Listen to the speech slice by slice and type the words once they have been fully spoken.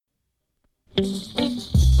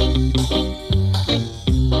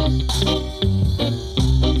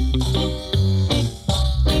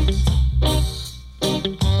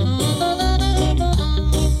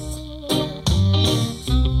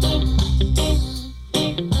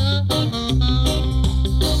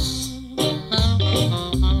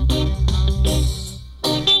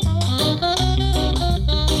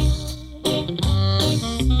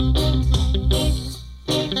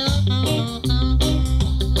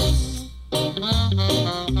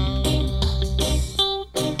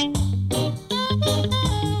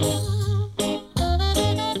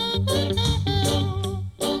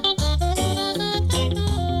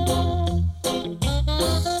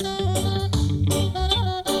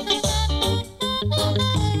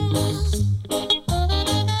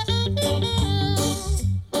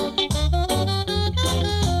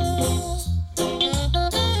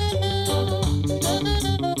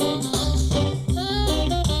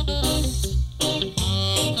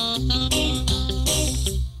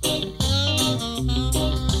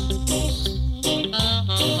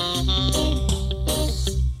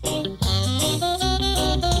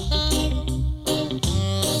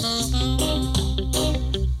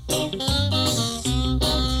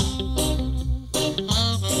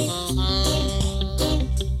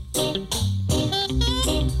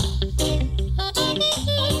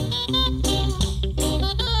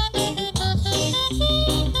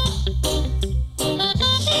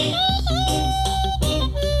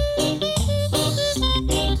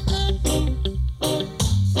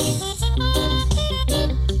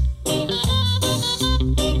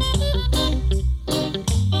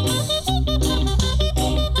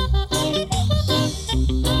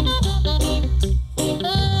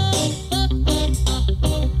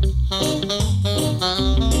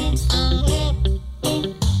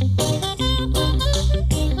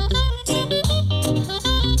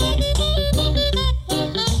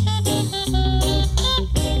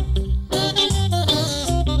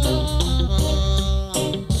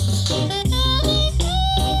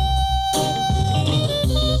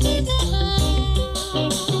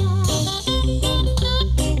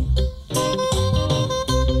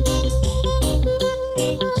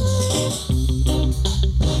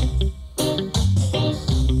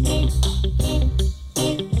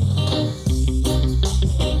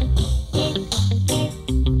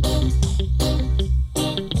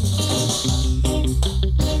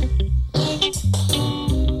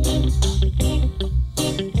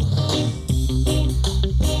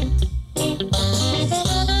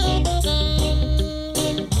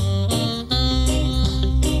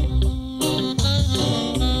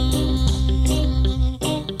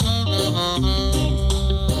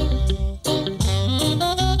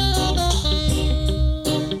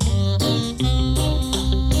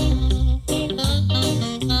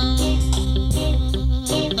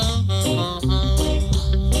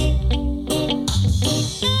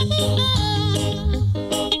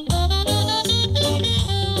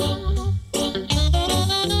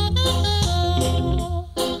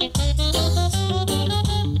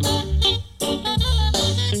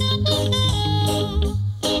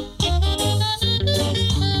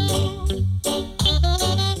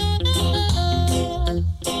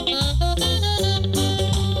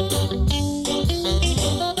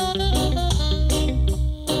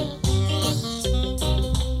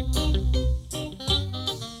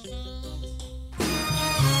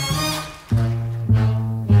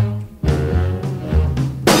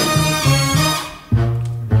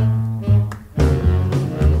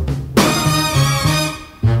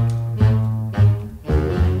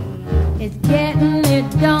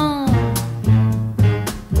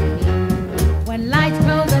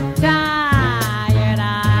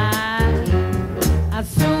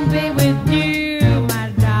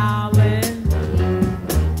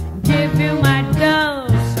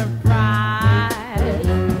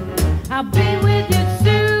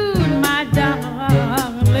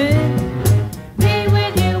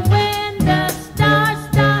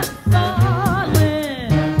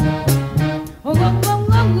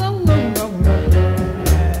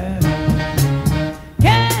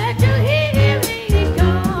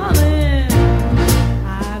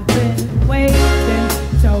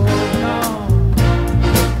So long.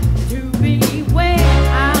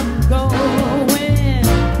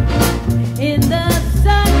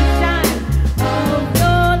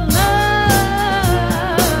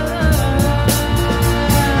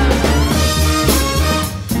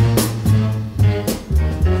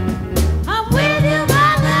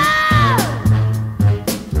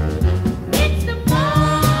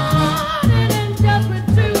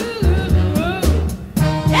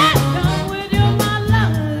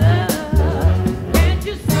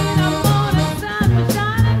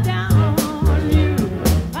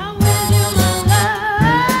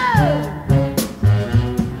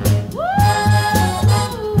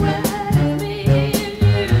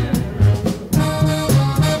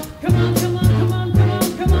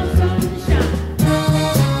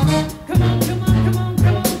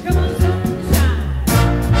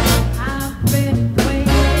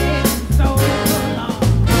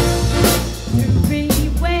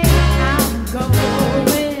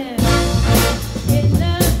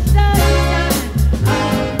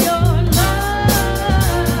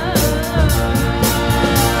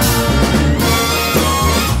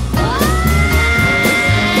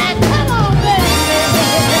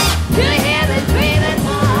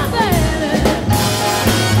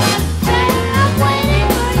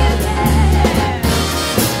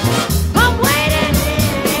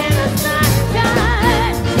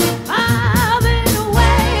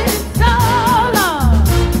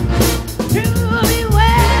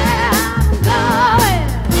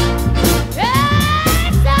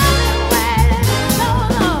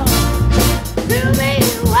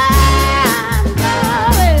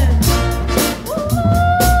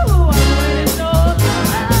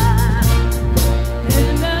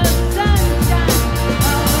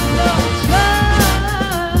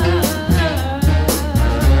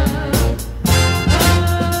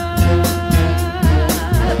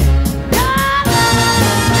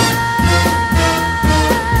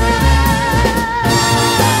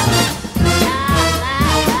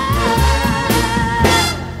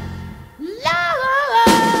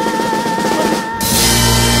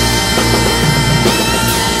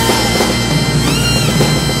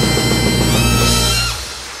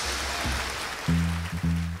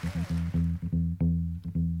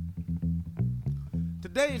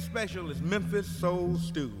 special is Memphis Soul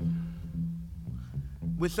Stew.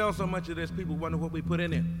 We sell so much of this, people wonder what we put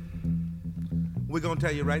in it. We're gonna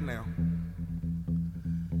tell you right now.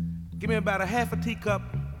 Give me about a half a teacup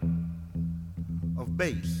of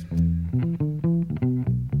bass.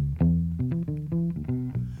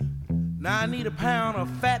 Now I need a pound of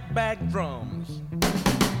fatback drums.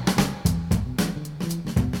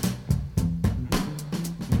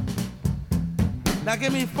 Now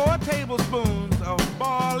give me 4 tablespoons of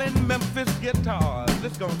ballin' Memphis guitars.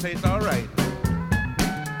 This gonna taste all right.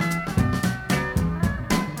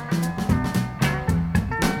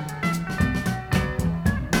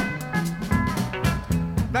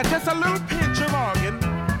 Now just a little pinch of organ.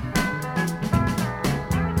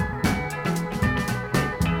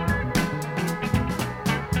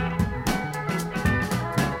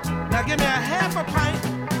 Now give me a half a pint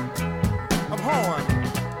of horn.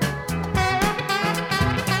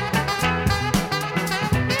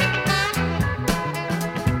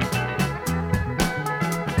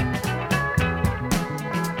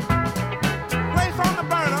 Place on the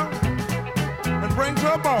burner and bring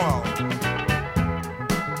to a boil.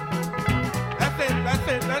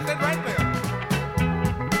 That's it right there.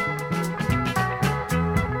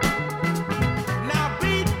 Now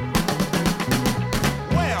beat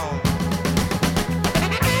well.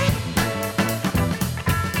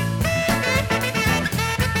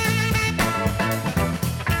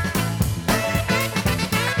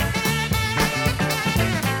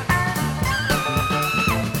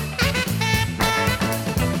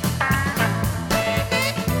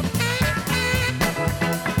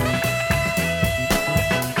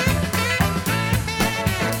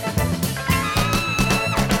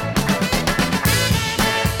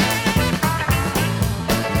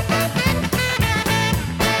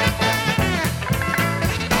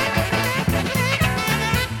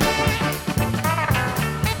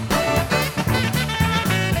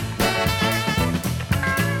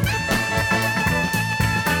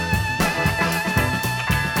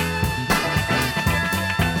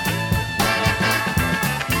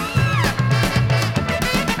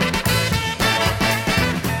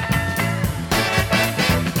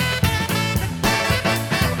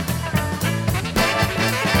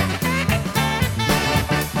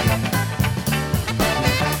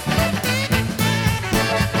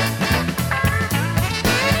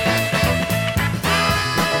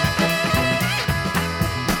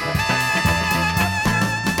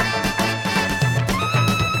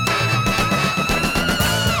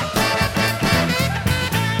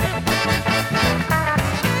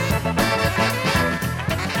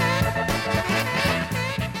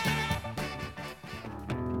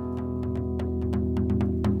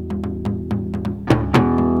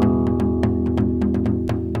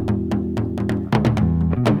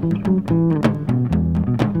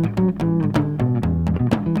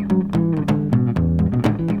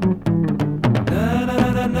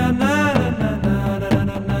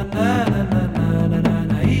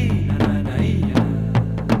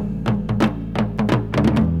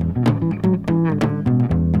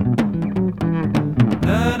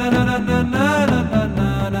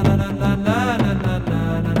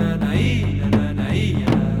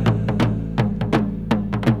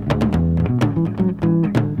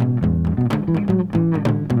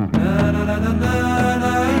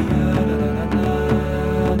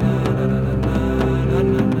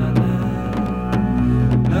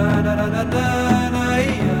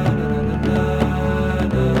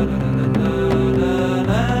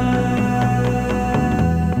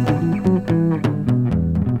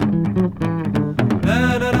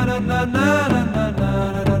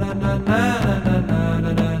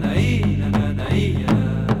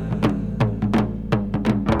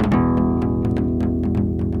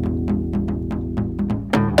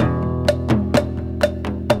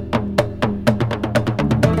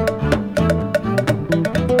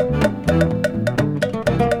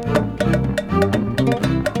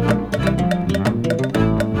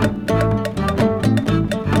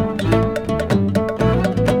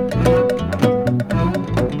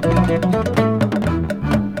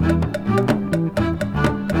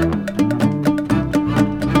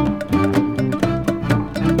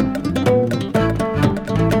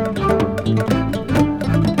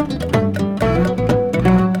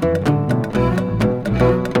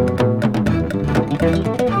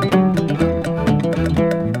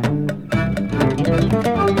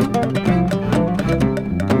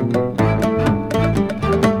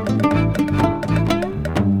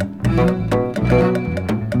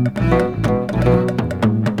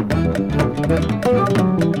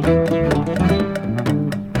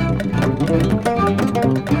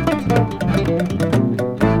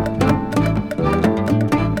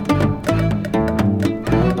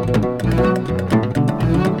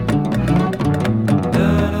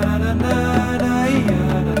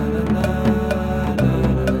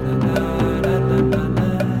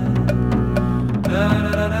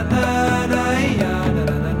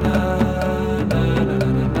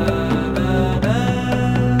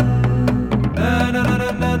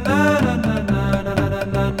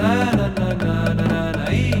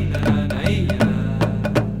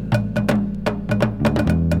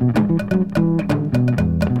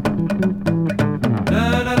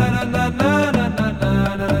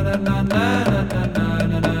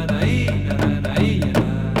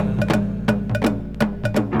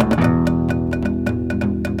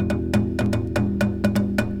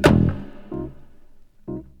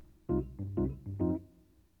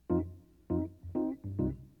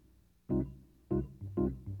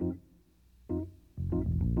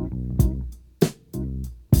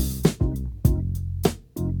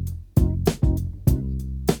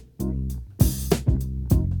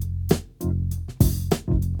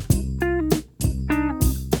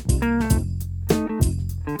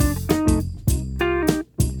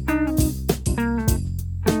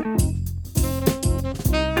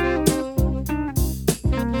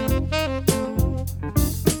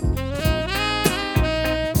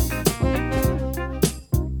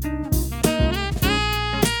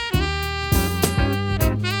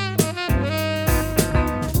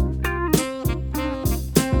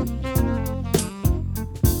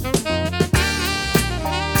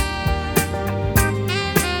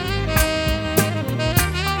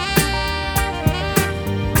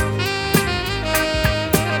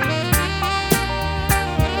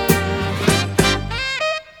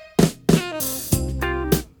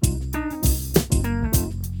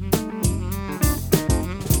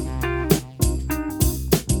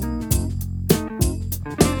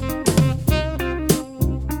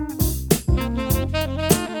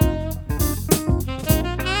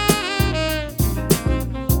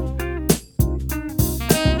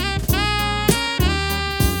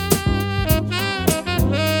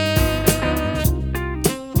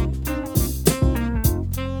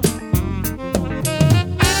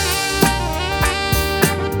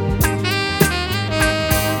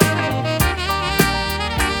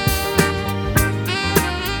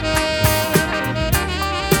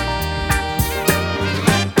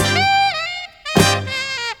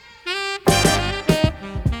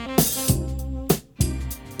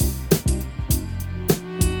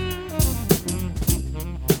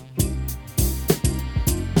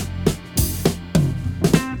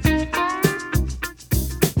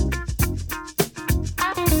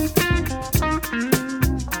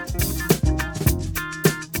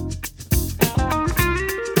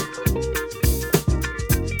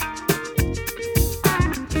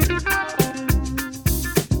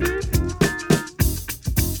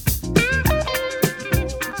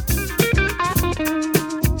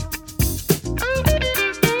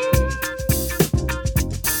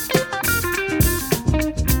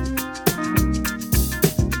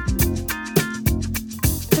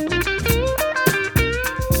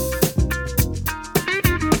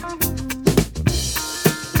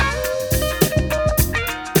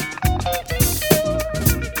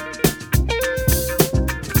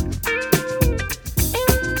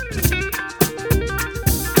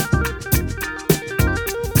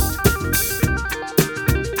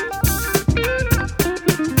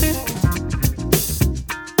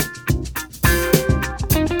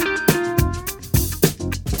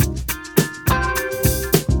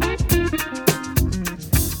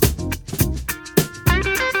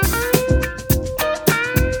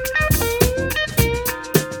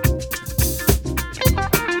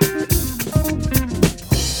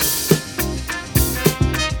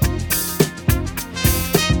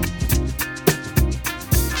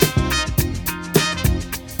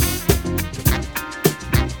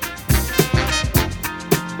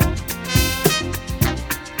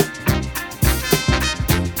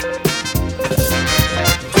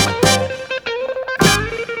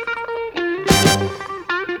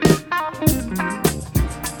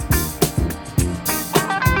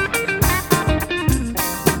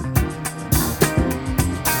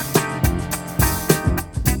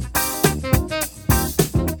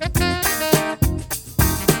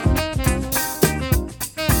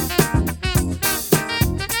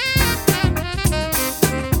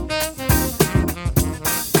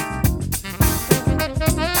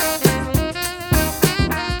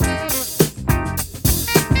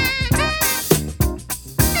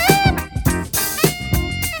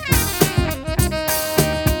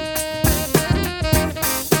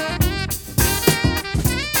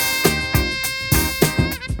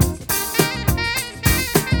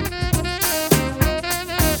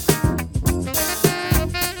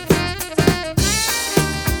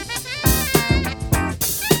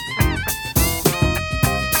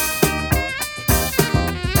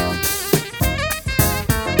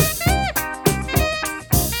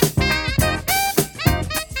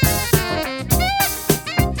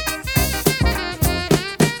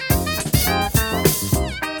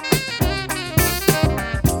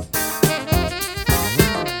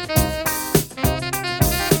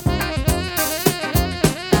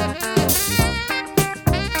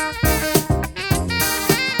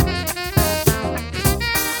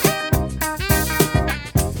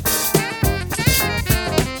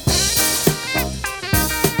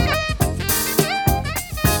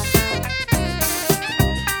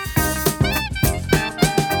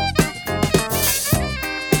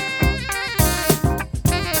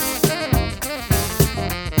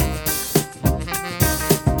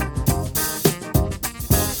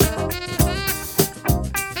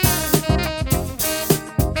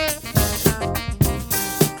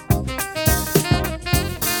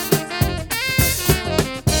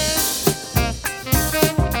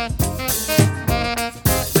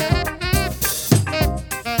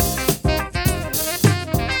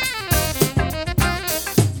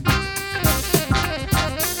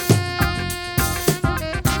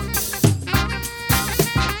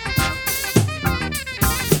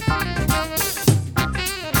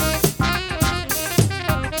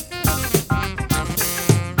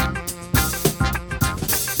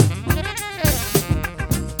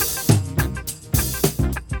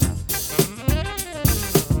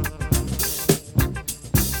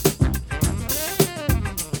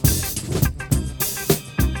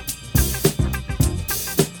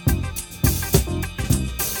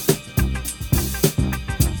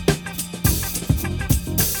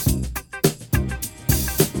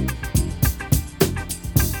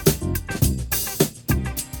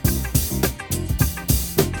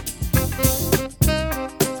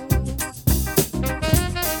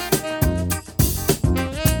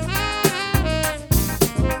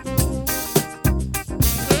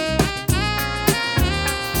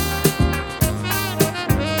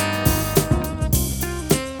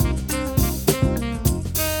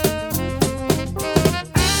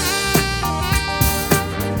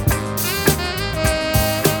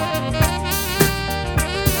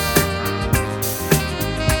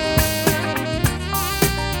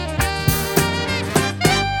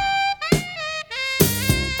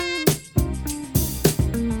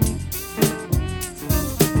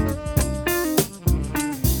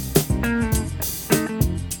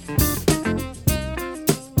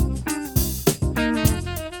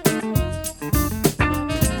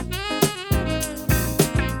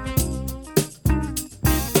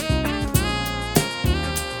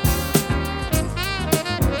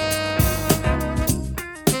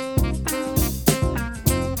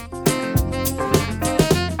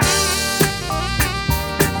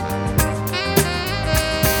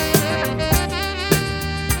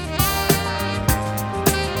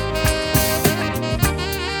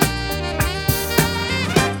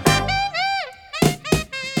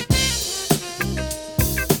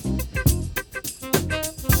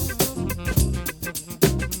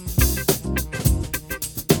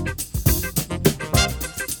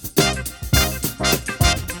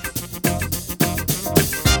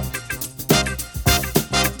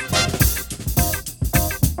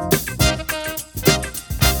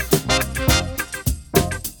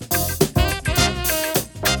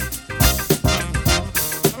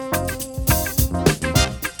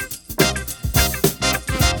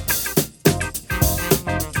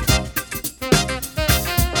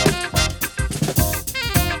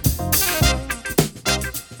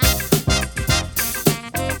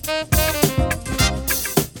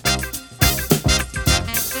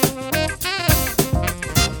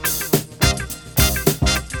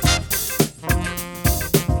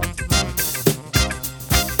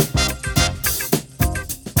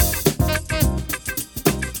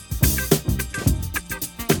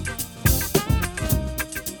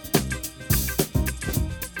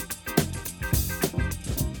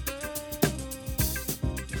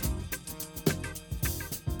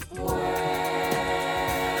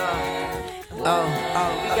 We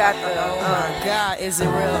got the, oh my God, is it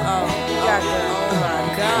real? We got the, oh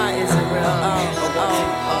my God, is it real?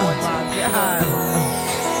 Oh my God.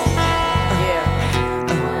 Yeah.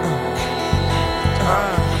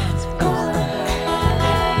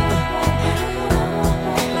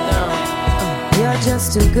 You're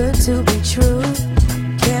just too good to be true.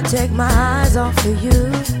 Can't take my eyes off of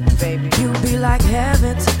you. Baby. You be like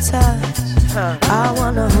heaven to touch. I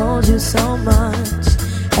wanna hold you so much.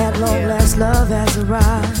 At long last, love has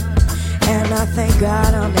arrived, and I thank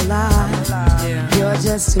God I'm alive. You're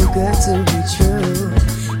just too good to be true.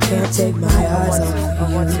 Can't take my eyes off of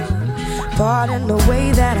you. Pardon the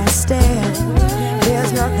way that I stare.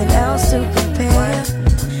 There's nothing else to compare.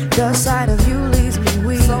 The sight of you leaves me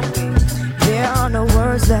weak. There are no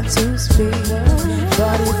words left to speak.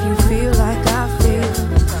 But if you feel like I feel,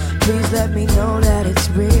 please let me know that it's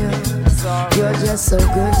real. You're just so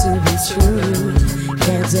good to be true.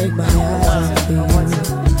 Can't take my eyes off you.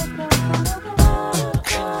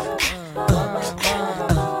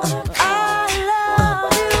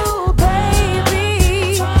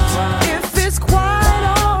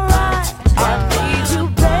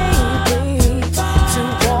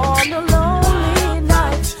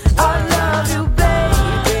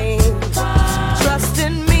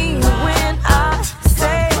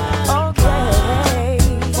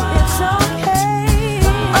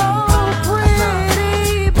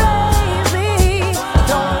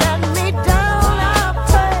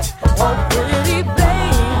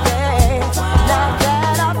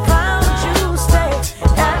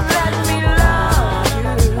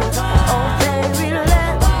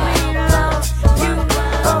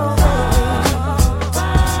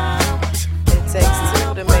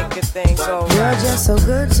 So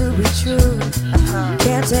good to be true.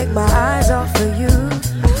 Can't take my eyes off of you.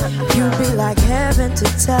 You be like heaven to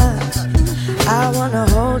touch. I wanna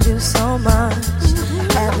hold you so much.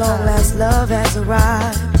 At long last, love has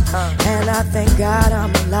arrived, and I thank God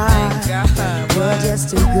I'm alive. You're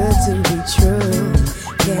just too good to be true.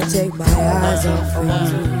 Can't take my eyes off of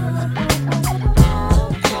you.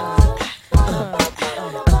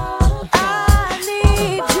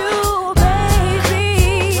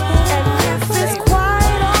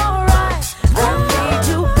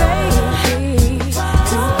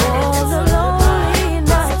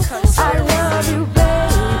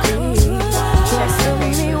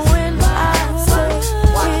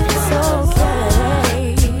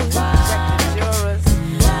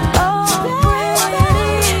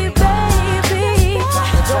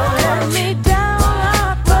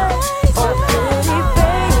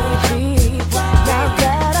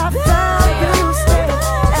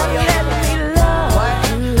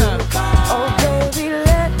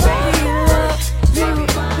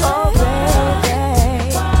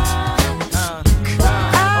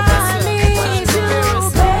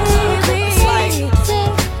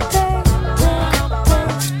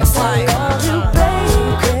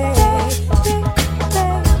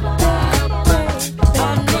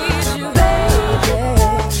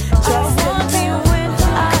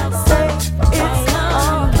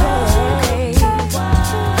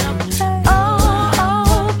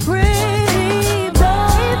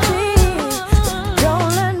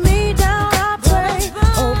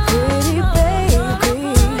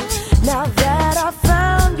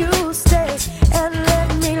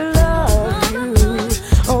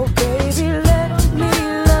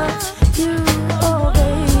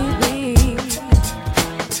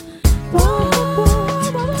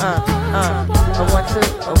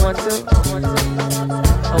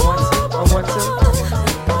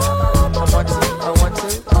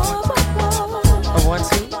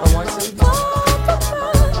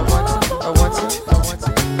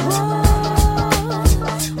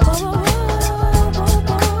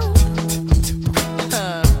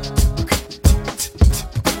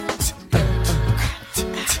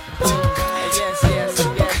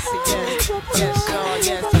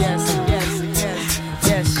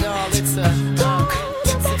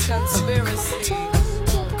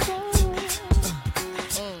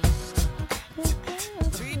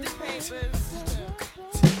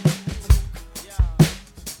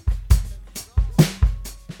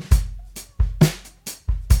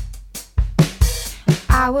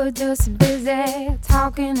 I was just busy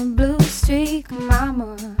talking to Blue Streak,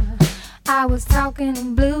 mama. I was talking to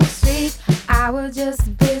Blue Streak. I was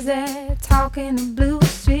just busy talking to Blue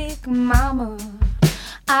Streak, mama.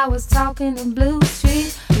 I was talking to Blue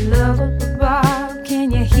Streak. Love of the bar,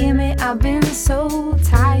 can you hear me? I've been so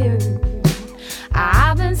tired.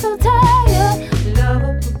 I've been so tired. Love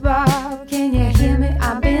of the bar, can you hear me?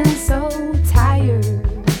 I've been so tired.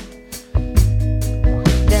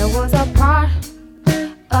 There was a part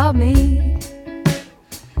of me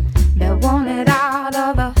that wanted out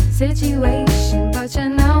of the situation, but you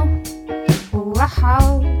know,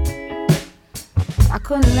 wow, I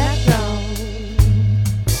couldn't let go.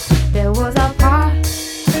 There was a part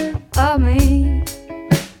of me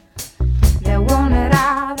that wanted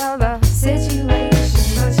out of the situation,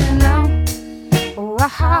 but you know,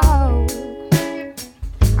 wow,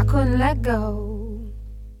 I couldn't let go.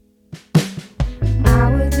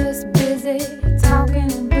 I was just busy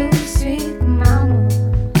talking in Blue Street, mama.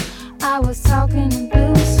 I was talking in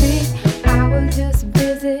Blue Street. I was just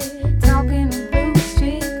busy talking in Blue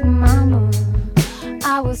Street, mama.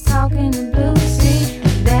 I was talking in Blue Street.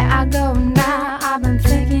 There I go now. I've been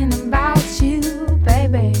thinking about you,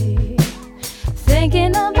 baby.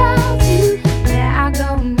 Thinking about you. There I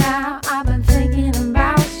go now. I've been thinking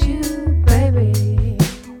about you, baby.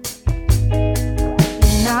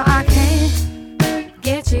 You know I can't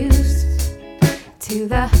get used to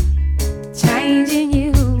the change in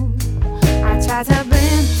you. I try to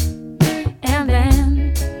bend and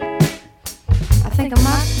then I think I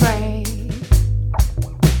might break.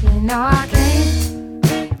 You know I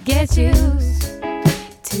can't get used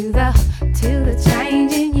to the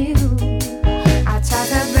change in you. I try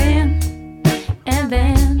to bend and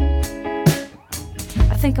then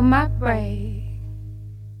I think I might break.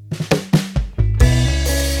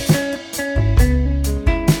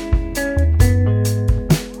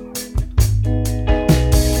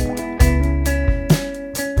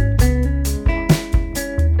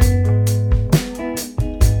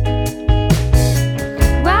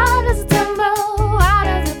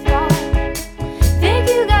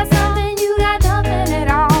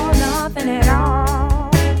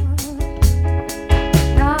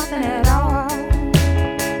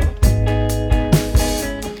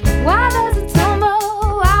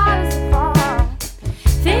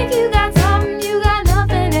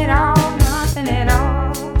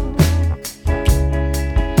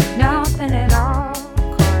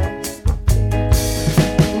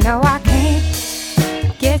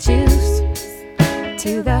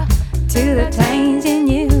 To the change in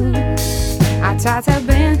you. I try to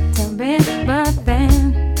bend, but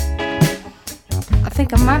then I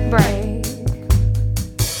think I might break.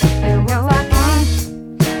 And well, I can't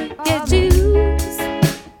get used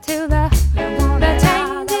to the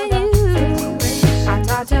change in you. I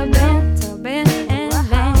try to bend, and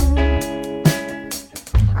then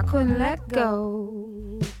I couldn't let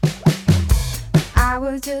go. I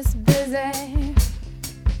was just busy.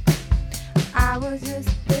 I was just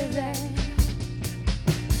busy.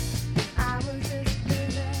 I was just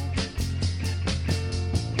busy.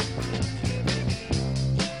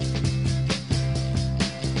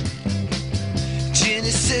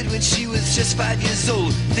 Jenny said when she was just 5 years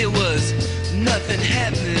old, there was nothing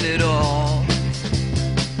happening at all.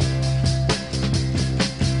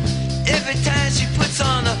 Every time she puts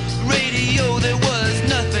on the radio, there was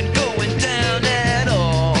nothing going down at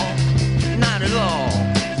all. Not at all.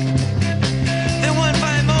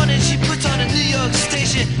 She puts on a New York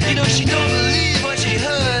station. You know she don't believe what she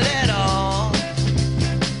heard at all.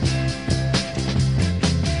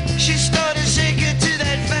 She started shaking to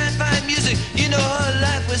that fine, fine music. You know her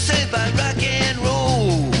life was saved by rock and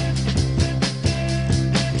roll.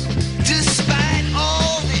 Despite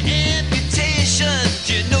all the amputations,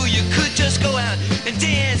 you know you could just go out and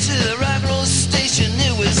dance to the rock and roll station.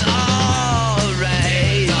 It was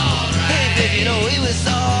alright. Hey baby, you know it was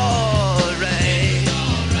alright.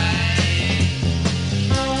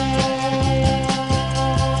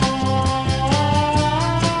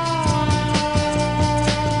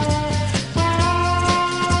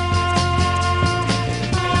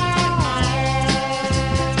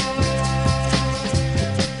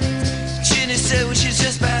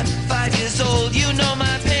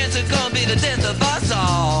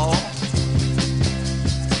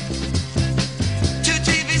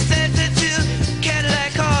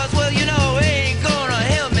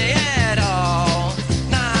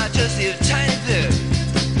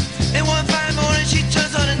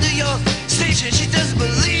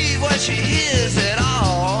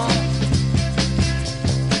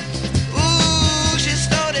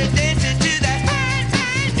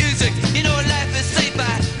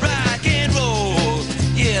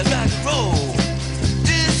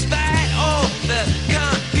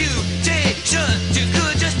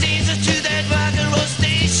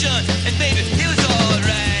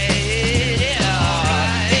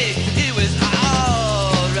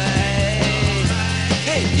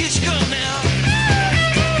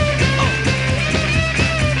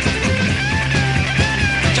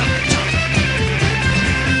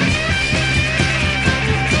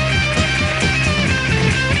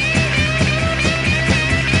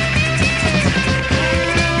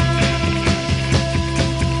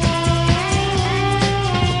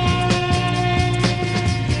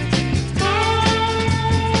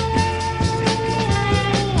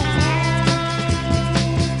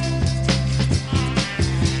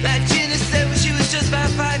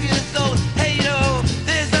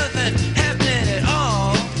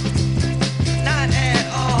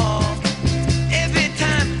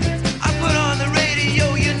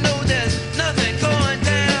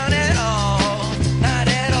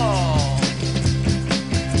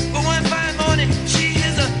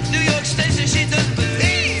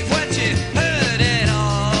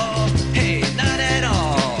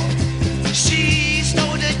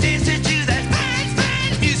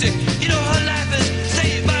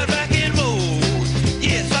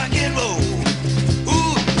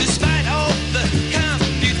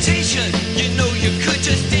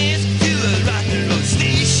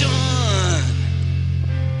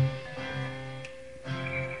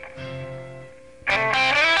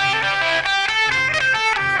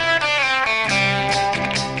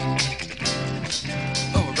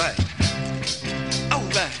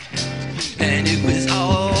 and it was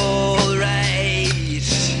alright.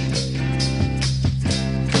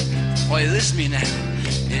 Why, listen to me now.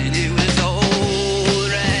 And it was alright.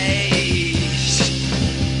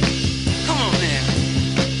 Come on now.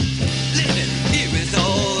 Listen, it was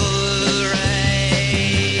alright.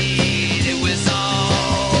 It was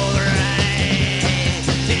alright.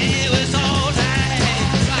 It was alright.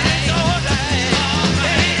 It's alright.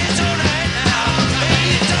 It's alright now.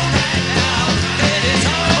 It's alright now. And it's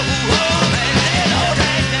alright now.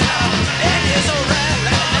 And it's alright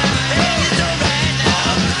now. And it's alright now.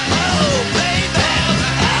 Oh, baby.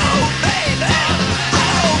 Oh, baby.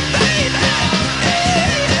 Oh, baby. Hey,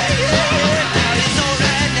 hey, hey. Now it's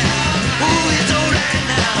alright now. Ooh, it's alright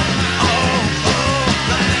now. Oh,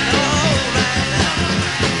 alright now.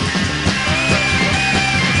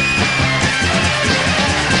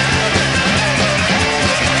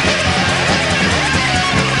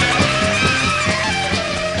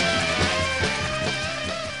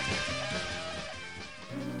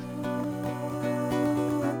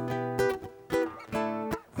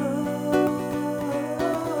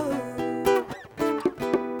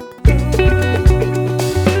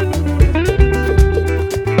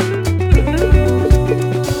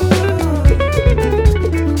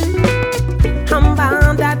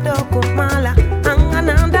 Hambanda doku mala,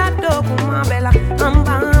 angananda doku mabela.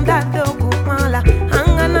 Hambanda doku mala,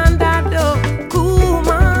 angananda doku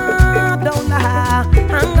madola.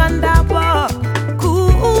 Anganda bo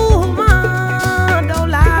kuma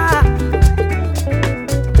dola.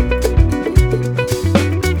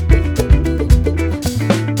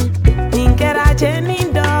 Ninkera jeni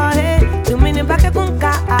doe, tumini bake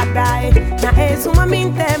kunka adai. Na esuma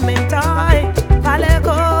minte mentoe, vale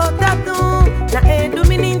ko tatu. Na edu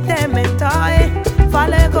mininte mentoe,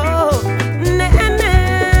 vale ko ne.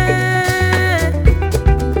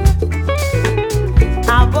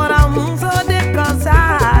 Abora munzo de cosa,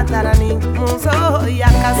 darani munzo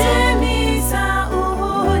yakaso. Denisa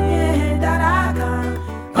uye daraka,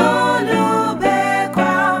 olube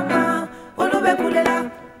kwama, olube kulela,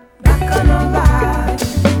 bakanova.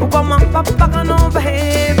 Ukoma papa kanova he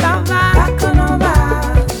baba, bakanova.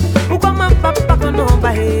 Ukoma papa kanova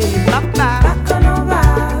he baba, bakanova.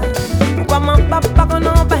 Ukoma papa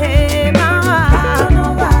kanova he mama,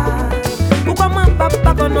 bakanova. Ukoma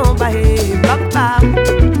papa kanova he baba.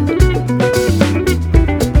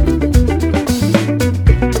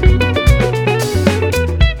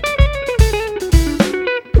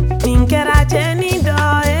 Ninkera jeni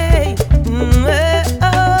doe,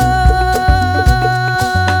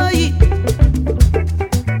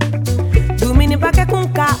 dumini bake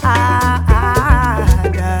kunka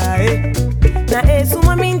adai. Na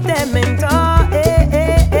esuma minte mento,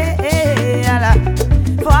 ala.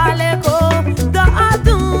 Vale ko do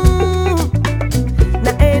adum,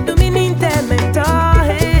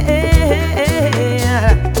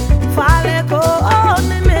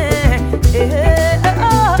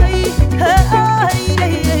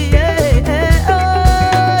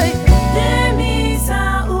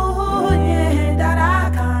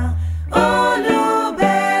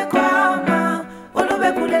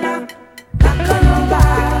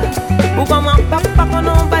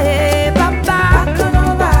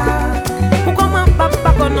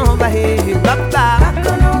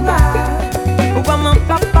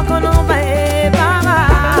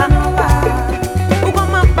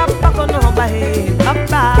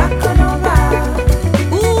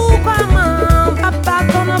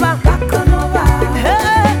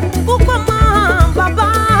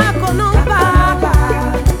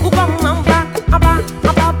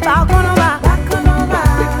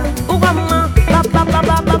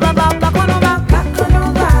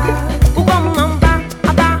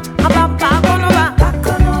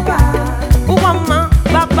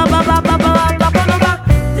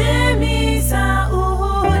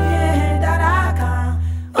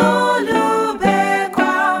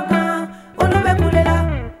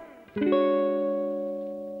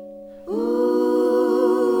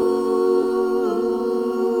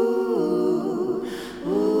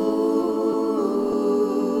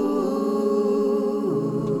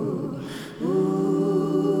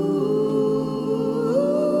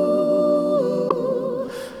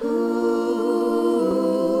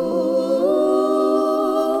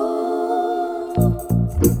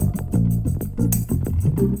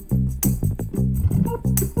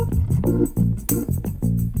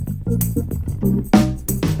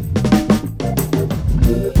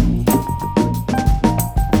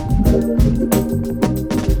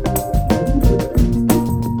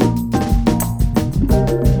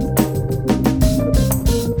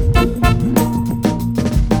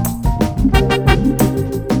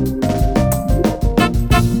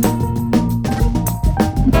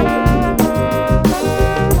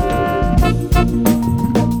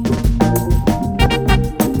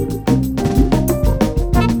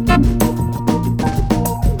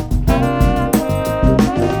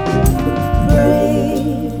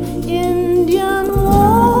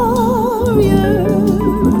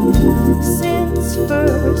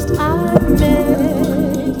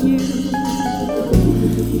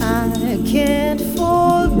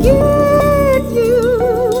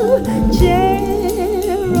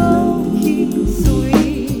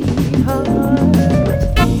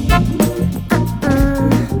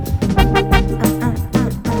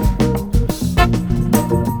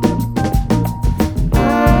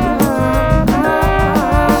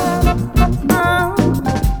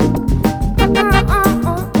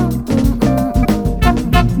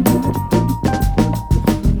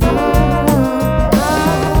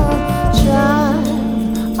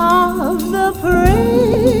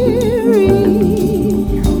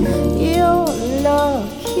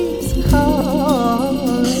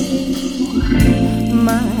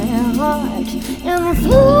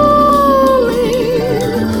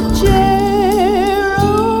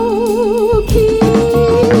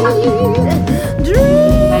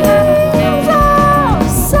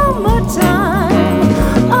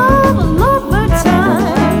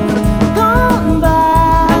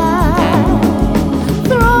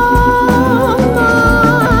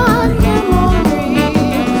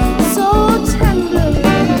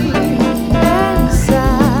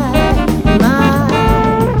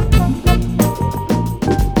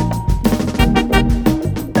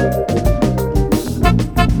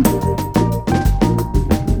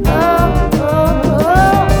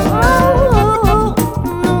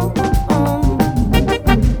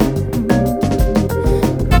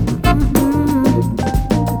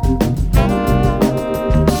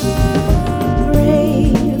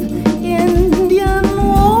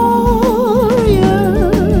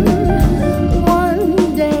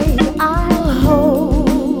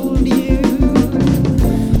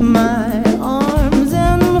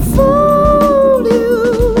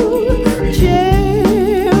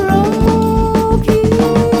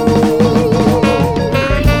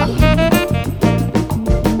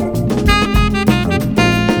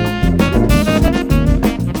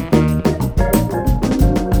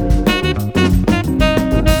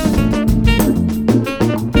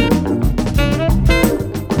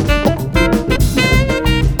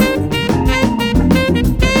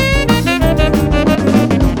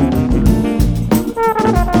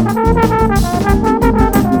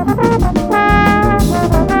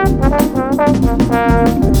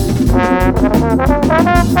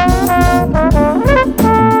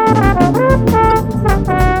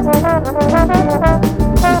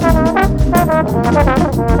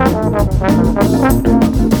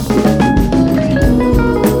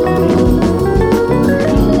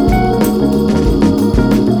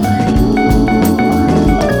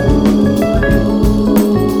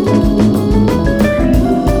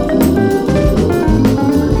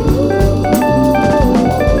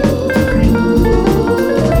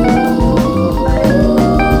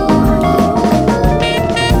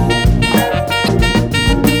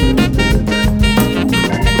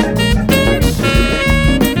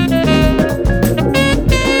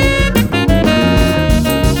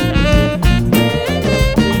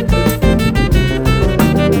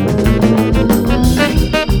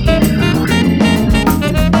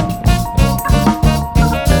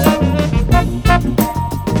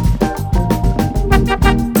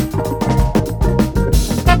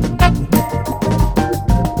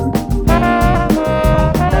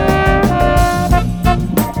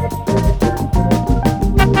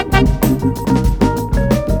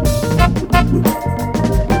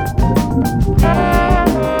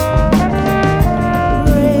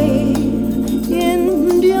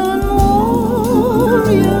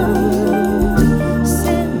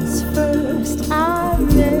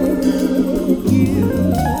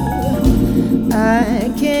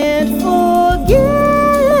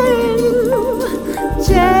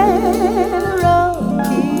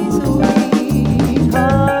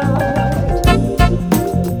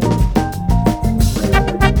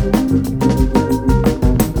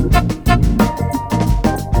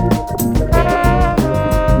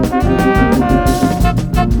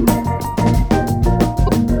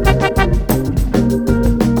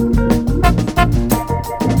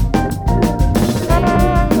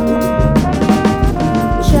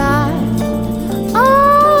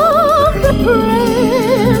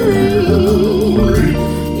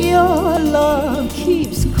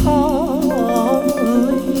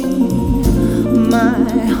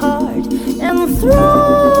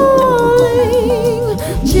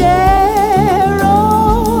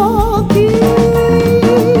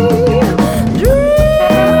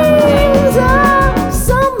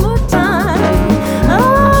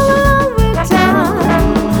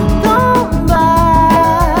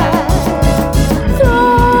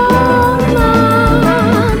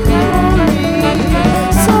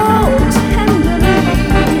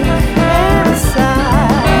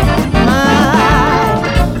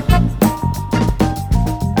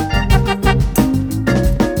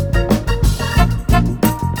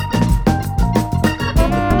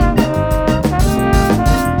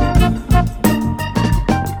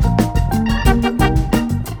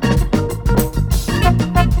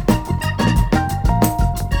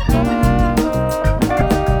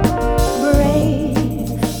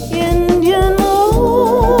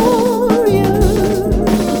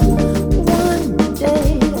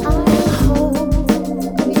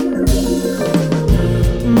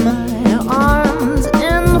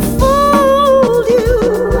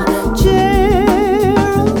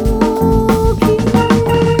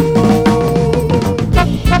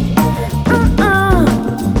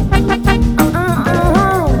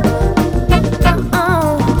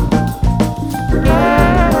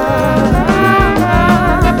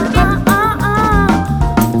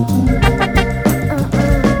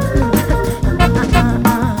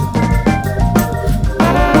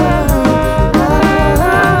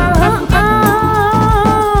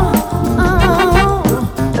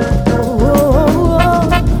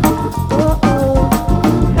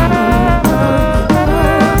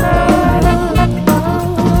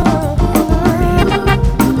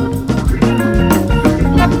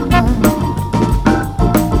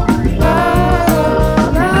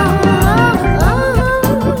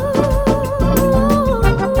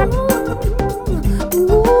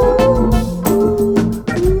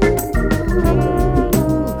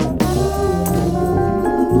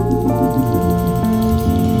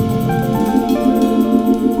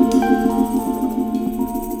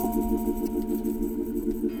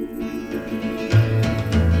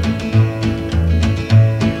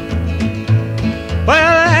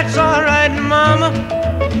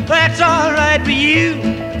 That's all right for you.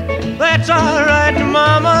 That's all right,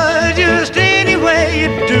 Mama. Just any way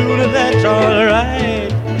you do it, that's all right.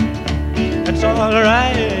 That's all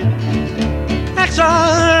right. That's all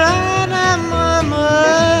right,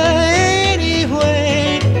 Mama. Any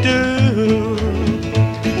way you do.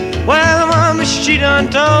 Well, Mama, she done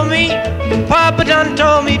told me, Papa done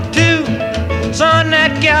told me too. Son,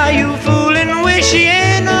 that guy you fooling with, she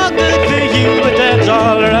ain't no good for you, but that's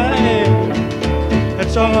all right.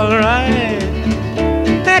 That's all right.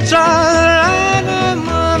 That's all right,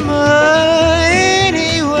 Mama.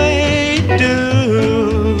 Any way you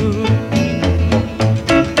do.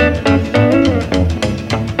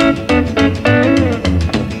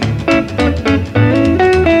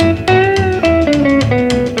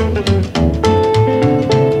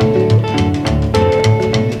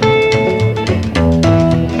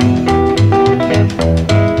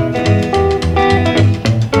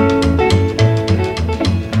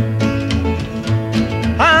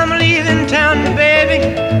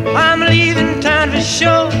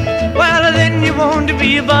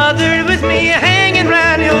 hanging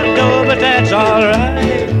round your door, but that's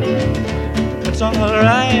alright. That's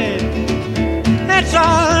alright.